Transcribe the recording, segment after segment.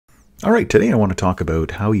All right, today I want to talk about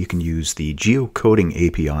how you can use the Geocoding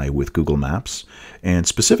API with Google Maps, and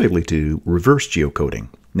specifically to reverse geocoding.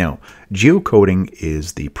 Now, geocoding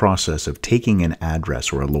is the process of taking an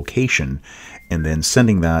address or a location and then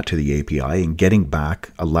sending that to the API and getting back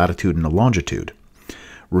a latitude and a longitude.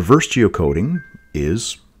 Reverse geocoding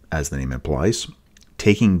is, as the name implies,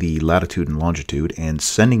 taking the latitude and longitude and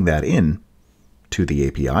sending that in to the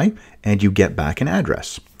API, and you get back an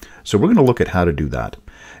address. So we're going to look at how to do that.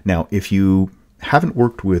 Now, if you haven't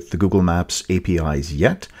worked with the Google Maps APIs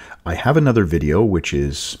yet, I have another video which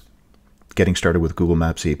is getting started with Google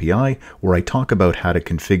Maps API, where I talk about how to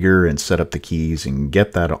configure and set up the keys and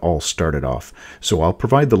get that all started off. So I'll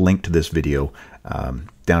provide the link to this video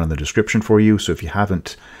down in the description for you. So if you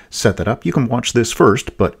haven't set that up, you can watch this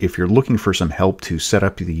first. But if you're looking for some help to set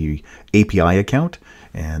up the API account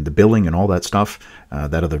and the billing and all that stuff,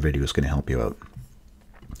 that other video is going to help you out.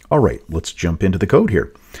 All right, let's jump into the code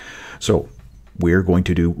here. So we're going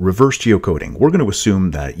to do reverse geocoding. We're going to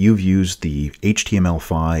assume that you've used the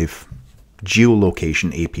HTML5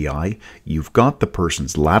 geolocation API. You've got the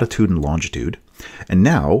person's latitude and longitude. And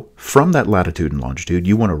now, from that latitude and longitude,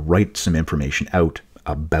 you want to write some information out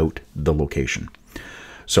about the location.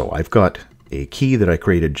 So I've got a key that I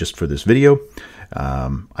created just for this video.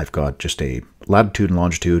 I've got just a latitude and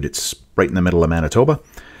longitude. It's right in the middle of Manitoba.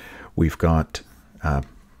 We've got...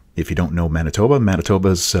 if you don't know Manitoba,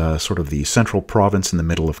 Manitoba's sort of the central province in the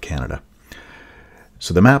middle of Canada.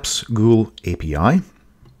 So the Maps Google API,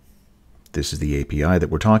 this is the API that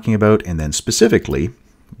we're talking about, and then specifically,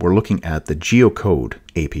 we're looking at the Geocode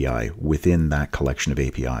API within that collection of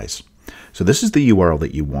APIs. So this is the URL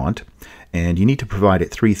that you want, and you need to provide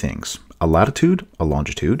it three things: a latitude, a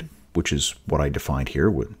longitude, which is what I defined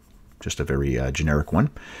here with just a very generic one,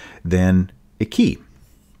 then a key.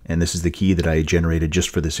 And this is the key that I generated just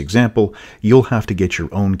for this example. You'll have to get your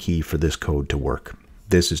own key for this code to work.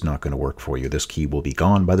 This is not going to work for you. This key will be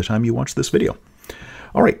gone by the time you watch this video.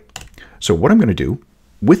 All right, so what I'm going to do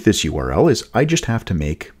with this URL is I just have to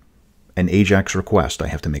make an AJAX request. I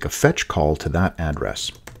have to make a fetch call to that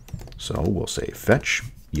address. So we'll say fetch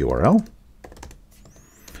URL.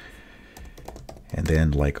 And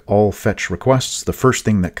then, like all fetch requests, the first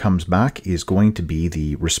thing that comes back is going to be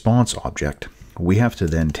the response object. We have to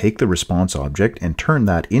then take the response object and turn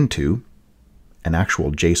that into an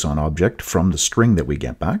actual JSON object from the string that we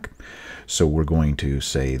get back. So we're going to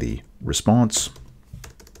say the response,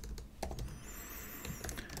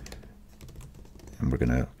 and we're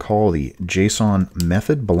going to call the JSON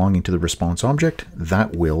method belonging to the response object.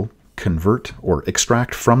 That will convert or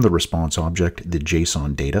extract from the response object the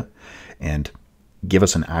JSON data and give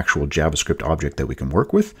us an actual JavaScript object that we can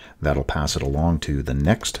work with. That'll pass it along to the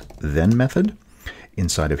next then method.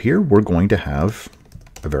 Inside of here, we're going to have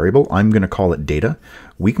a variable. I'm going to call it data.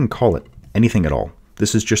 We can call it anything at all.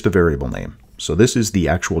 This is just a variable name. So this is the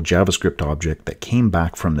actual JavaScript object that came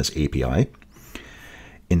back from this API.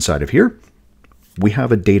 Inside of here, we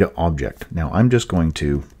have a data object. Now I'm just going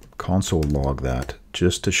to console log that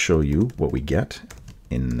just to show you what we get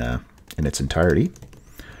in its entirety.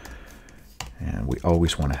 And we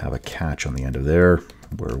always want to have a catch on the end of there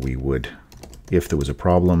where we would, if there was a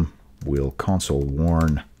problem, we'll console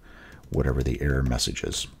warn whatever the error message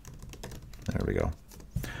is. There we go.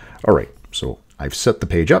 All right, so I've set the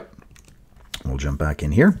page up. We'll jump back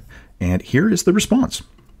in here, and here is the response.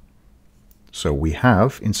 So we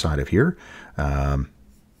have inside of here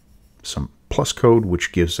some plus code,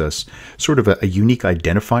 which gives us sort of a unique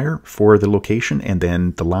identifier for the location, and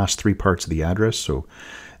then the last three parts of the address. So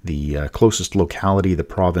the closest locality, the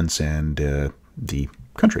province, and the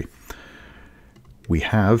country. We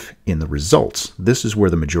have in the results, this is where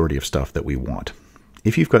the majority of stuff that we want.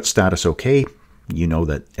 If you've got status OK, you know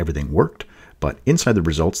that everything worked. But inside the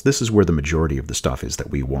results, this is where the majority of the stuff is that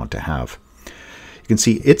we want to have. You can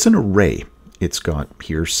see it's an array. It's got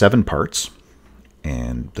here 7 parts.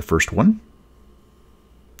 And the first one,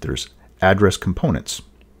 there's address components.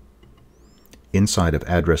 Inside of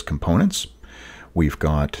address components, we've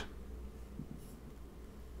got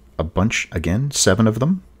a bunch, again, 7 of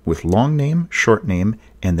them, with long name, short name,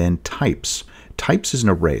 and then types. Types is an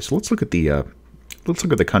array. So let's look at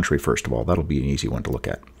the country first of all. That'll be an easy one to look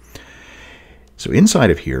at. So inside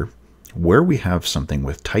of here, where we have something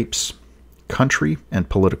with types, country, and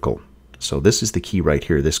political. So this is the key right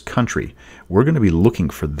here, this country. We're going to be looking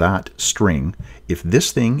for that string. If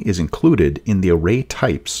this thing is included in the array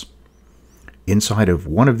types inside of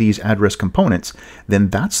one of these address components, then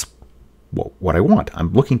that's what I want.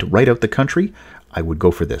 I'm looking to write out the country. I would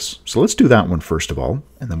go for this. So let's do that one first of all,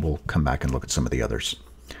 and then we'll come back and look at some of the others.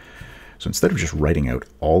 So instead of just writing out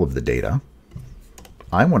all of the data,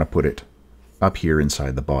 I want to put it up here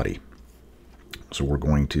inside the body. So we're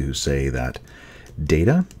going to say that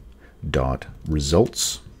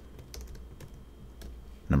data.results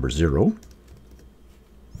number 0.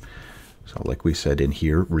 So like we said in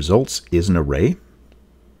here, results is an array.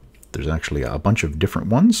 There's actually a bunch of different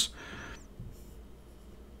ones.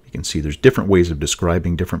 You can see there's different ways of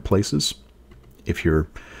describing different places. If you're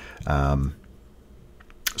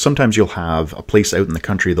sometimes you'll have a place out in the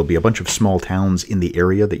country, there'll be a bunch of small towns in the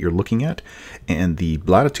area that you're looking at, and the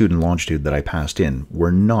latitude and longitude that I passed in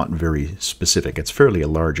were not very specific. It's a fairly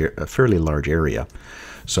large area.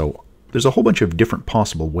 So there's a whole bunch of different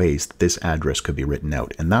possible ways that this address could be written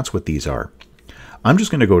out, and that's what these are. I'm just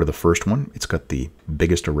going to go to the first one. It's got the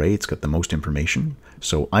biggest array, it's got the most information.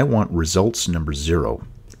 So I want results number 0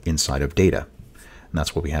 inside of data. And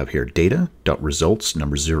that's what we have here, data.results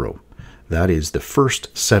number 0. That is the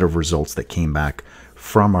first set of results that came back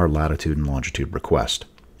from our latitude and longitude request.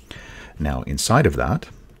 Now inside of that,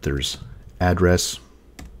 there's address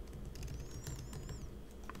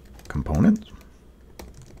components.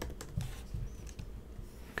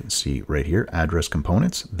 You can see right here, address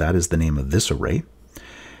components. That is the name of this array.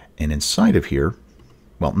 And inside of here,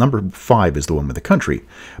 well, number 5 is the one with the country,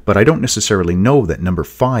 but I don't necessarily know that number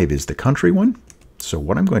 5 is the country one. So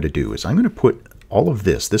what I'm going to do is I'm going to put all of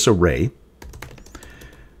this array,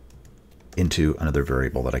 into another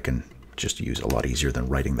variable that I can just use a lot easier than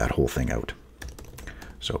writing that whole thing out.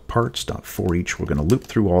 So parts.forEach, we're going to loop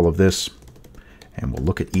through all of this, and we'll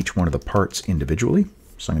look at each one of the parts individually.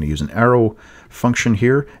 So I'm going to use an arrow function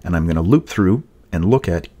here, and I'm going to loop through and look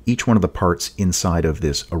at each one of the parts inside of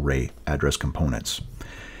this array address components.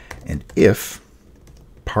 And if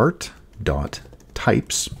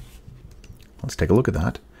part.types, let's take a look at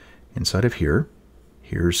that. Inside of here,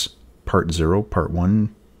 here's part 0, part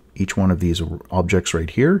 1, each one of these objects right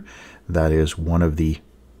here, that is one of the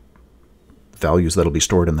values that'll be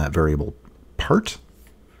stored in that variable part.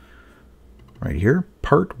 Right here,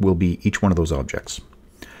 part will be each one of those objects.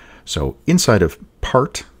 So inside of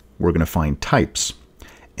part, we're going to find types.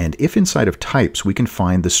 And if inside of types we can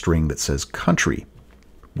find the string that says country,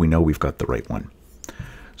 we know we've got the right one.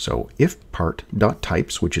 So if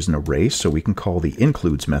part.types, which is an array, so we can call the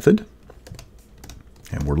includes method,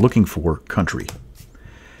 and we're looking for country.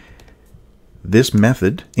 This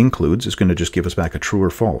method, includes, is going to just give us back a true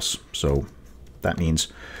or false. So that means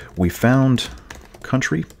we found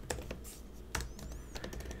country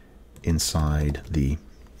inside the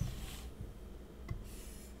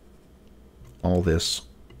all this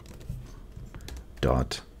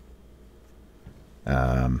dot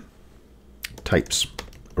types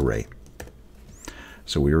array.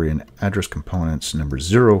 So we are in address components number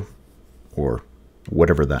 0, or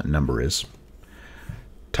whatever that number is,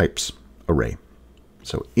 types array.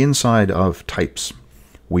 So inside of types,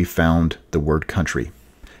 we found the word country.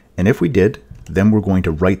 And if we did, then we're going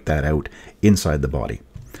to write that out inside the body.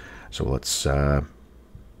 So let's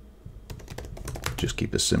just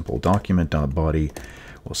keep a simple document.body.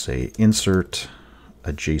 We'll say insert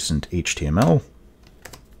adjacent HTML.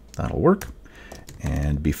 That'll work.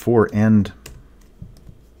 And before end,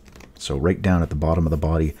 so right down at the bottom of the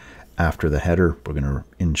body, after the header, we're going to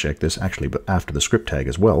inject this, actually, but after the script tag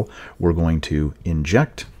as well, we're going to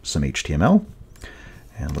inject some HTML.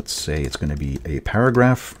 And let's say it's going to be a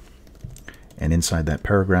paragraph. And inside that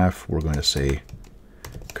paragraph, we're going to say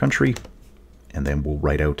country, and then we'll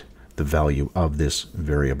write out the value of this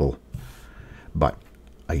variable. But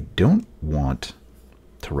I don't want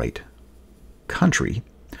to write country.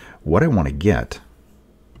 What I want to get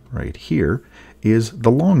right here is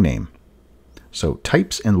the long name. So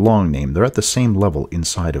types and long name, they're at the same level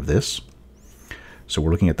inside of this. So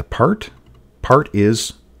we're looking at the part. Part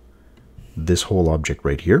is this whole object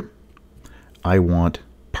right here. I want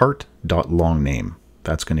part.longname.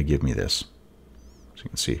 That's going to give me this. So you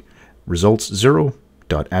can see results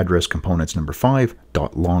 0.address components number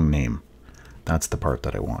 5.longname. That's the part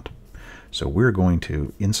that I want. So we're going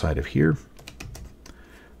to, inside of here,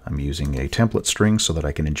 I'm using a template string so that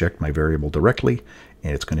I can inject my variable directly,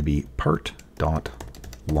 and it's going to be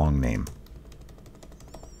part.longname.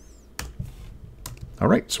 All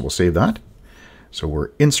right, so we'll save that. So we're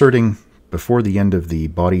inserting before the end of the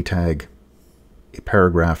body tag a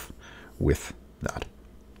paragraph with that.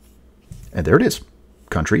 And there it is,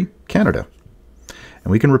 country, Canada.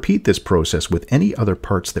 And we can repeat this process with any other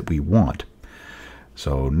parts that we want.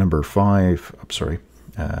 So number 5,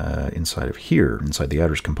 inside of here, inside the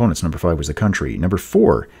address components, number 5 was the country. Number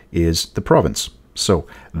 4 is the province. So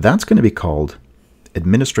that's going to be called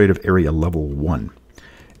Administrative Area Level 1.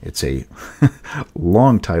 It's a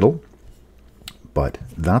long title, but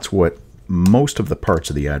that's what most of the parts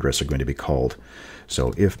of the address are going to be called.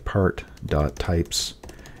 So if part.types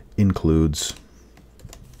includes,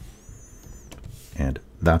 and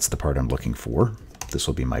that's the part I'm looking for. This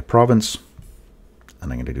will be my province.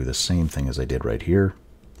 And I'm going to do the same thing as I did right here.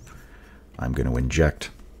 I'm going to inject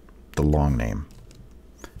the long name.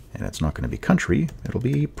 And it's not going to be country, it'll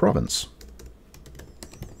be province.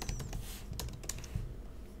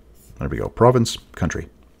 There we go, province, country.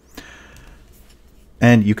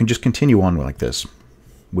 And you can just continue on like this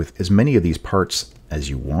with as many of these parts as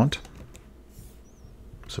you want.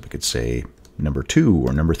 So we could say number 2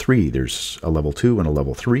 or number 3. There's a level 2 and a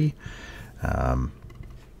level 3. I'll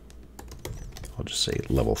just say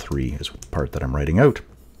level 3 is the part that I'm writing out.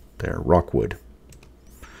 There, Rockwood.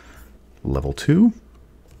 Level 2,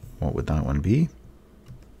 what would that one be?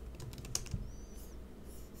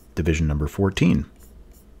 Division number 14.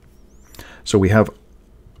 So we have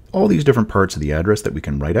all these different parts of the address that we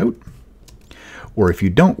can write out. Or if you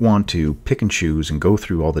don't want to pick and choose and go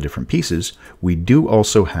through all the different pieces, we do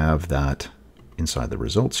also have that inside the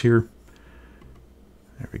results here.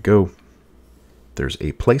 There we go. There's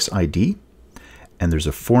a place ID and there's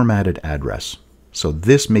a formatted address. So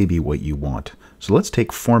this may be what you want. So let's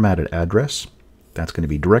take formatted address. That's going to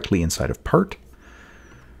be directly inside of part.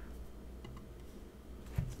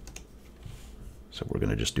 So we're going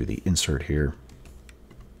to just do the insert here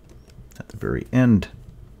at the very end.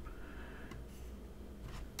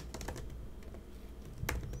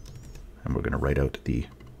 And we're going to write out the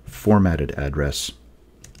formatted address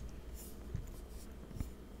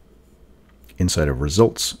inside of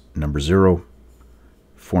results, number 0,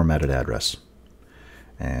 formatted address.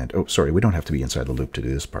 And, oh, sorry, we don't have to be inside the loop to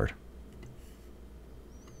do this part.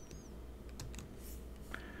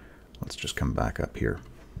 Let's just come back up here.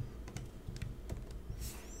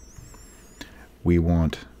 We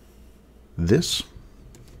want this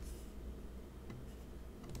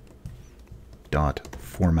dot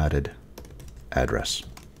formatted address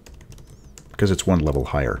because it's one level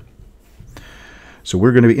higher. So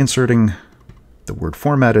we're going to be inserting the word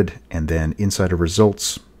formatted, and then inside of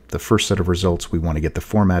results, the first set of results, we want to get the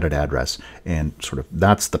formatted address, and sort of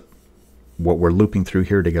that's what we're looping through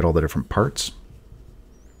here to get all the different parts.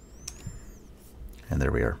 And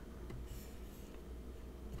there we are.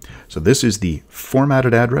 So this is the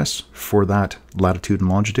formatted address for that latitude and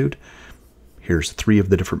longitude. Here's 3 of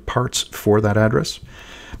the different parts for that address.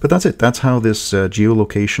 But that's it. That's how this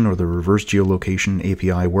geolocation or the reverse geolocation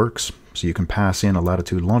API works. So you can pass in a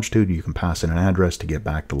latitude and longitude, you can pass in an address to get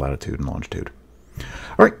back the latitude and longitude.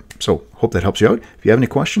 All right, so hope that helps you out. If you have any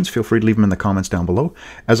questions, feel free to leave them in the comments down below.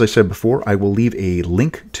 As I said before, I will leave a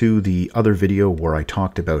link to the other video where I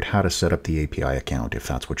talked about how to set up the API account if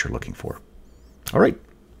that's what you're looking for. All right.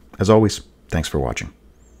 As always, thanks for watching.